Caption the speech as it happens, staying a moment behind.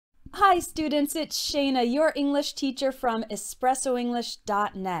Hi students, it's Shayna, your English teacher from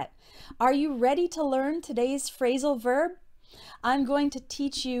espressoenglish.net. Are you ready to learn today's phrasal verb? I'm going to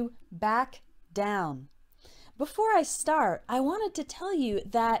teach you back down. Before I start, I wanted to tell you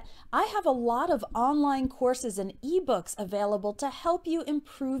that I have a lot of online courses and ebooks available to help you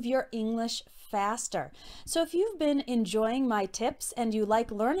improve your English faster. So if you've been enjoying my tips and you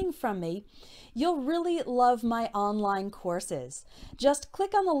like learning from me, you'll really love my online courses. Just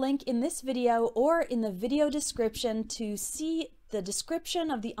click on the link in this video or in the video description to see the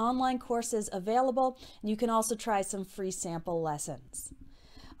description of the online courses available, and you can also try some free sample lessons.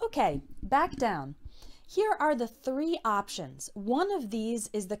 Okay, back down. Here are the three options. One of these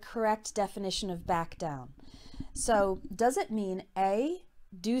is the correct definition of back down. So does it mean A,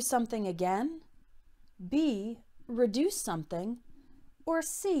 do something again, B, reduce something, or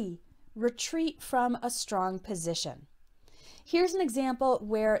C, retreat from a strong position? Here's an example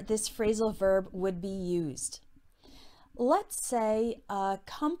where this phrasal verb would be used. Let's say a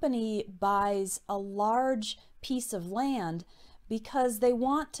company buys a large piece of land because they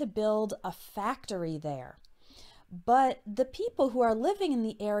want to build a factory there. But the people who are living in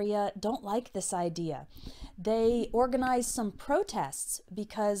the area don't like this idea. They organize some protests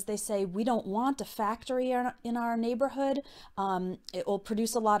because they say, we don't want a factory in our neighborhood. It will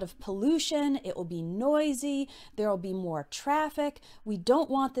produce a lot of pollution. It will be noisy. There will be more traffic. We don't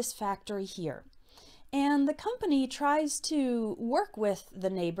want this factory here. And the company tries to work with the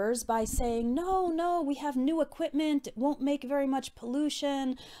neighbors by saying, no, we have new equipment. It won't make very much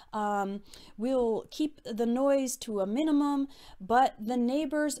pollution. We'll keep the noise to a minimum. But the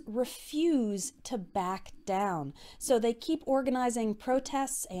neighbors refuse to back down. So they keep organizing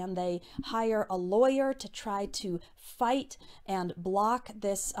protests and they hire a lawyer to try to fight and block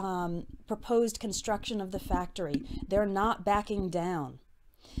this proposed construction of the factory. They're not backing down.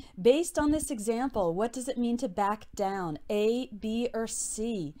 Based on this example, what does it mean to back down? A, B, or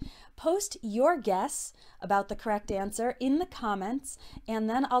C? Post your guess about the correct answer in the comments, and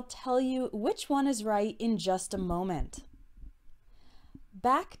then I'll tell you which one is right in just a moment.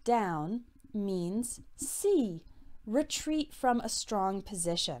 Back down means C, retreat from a strong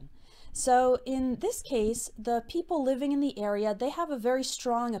position. So in this case, the people living in the area, they have a very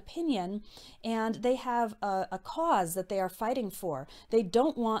strong opinion and they have a cause that they are fighting for. They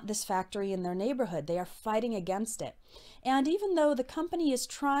don't want this factory in their neighborhood. They are fighting against it. And even though the company is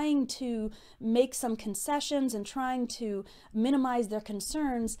trying to make some concessions and trying to minimize their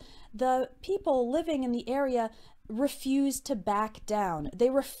concerns, the people living in the area refuse to back down. They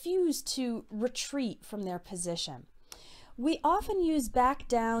refuse to retreat from their position. We often use back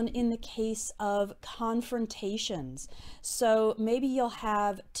down in the case of confrontations. So maybe you'll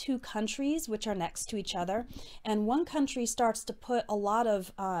have two countries which are next to each other, and one country starts to put a lot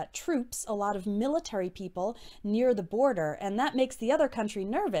of troops, a lot of military people near the border, and that makes the other country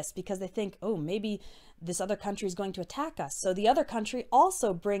nervous because they think, oh, maybe this other country is going to attack us. So the other country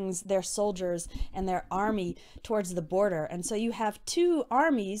also brings their soldiers and their army towards the border. And so you have two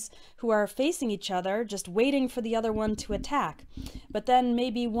armies who are facing each other, just waiting for the other one to attack. But then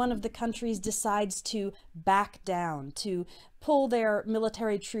maybe one of the countries decides to back down, to pull their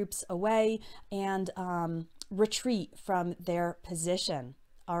military troops away and retreat from their position.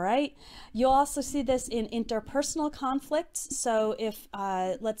 All right. You'll also see this in interpersonal conflicts. So if,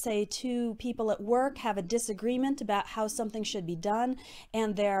 let's say, two people at work have a disagreement about how something should be done,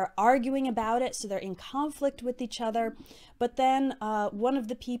 and they're arguing about it, so they're in conflict with each other, but then one of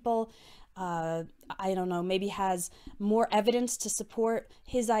the people, I don't know, maybe has more evidence to support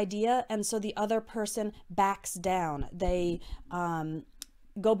his idea, and so the other person backs down. They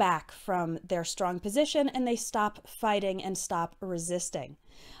go back from their strong position and they stop fighting and stop resisting.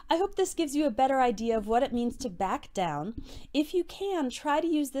 I hope this gives you a better idea of what it means to back down. If you can, try to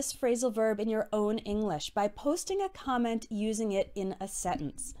use this phrasal verb in your own English by posting a comment using it in a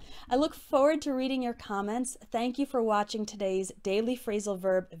sentence. I look forward to reading your comments. Thank you for watching today's daily phrasal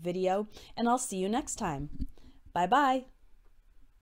verb video, and I'll see you next time. Bye-bye.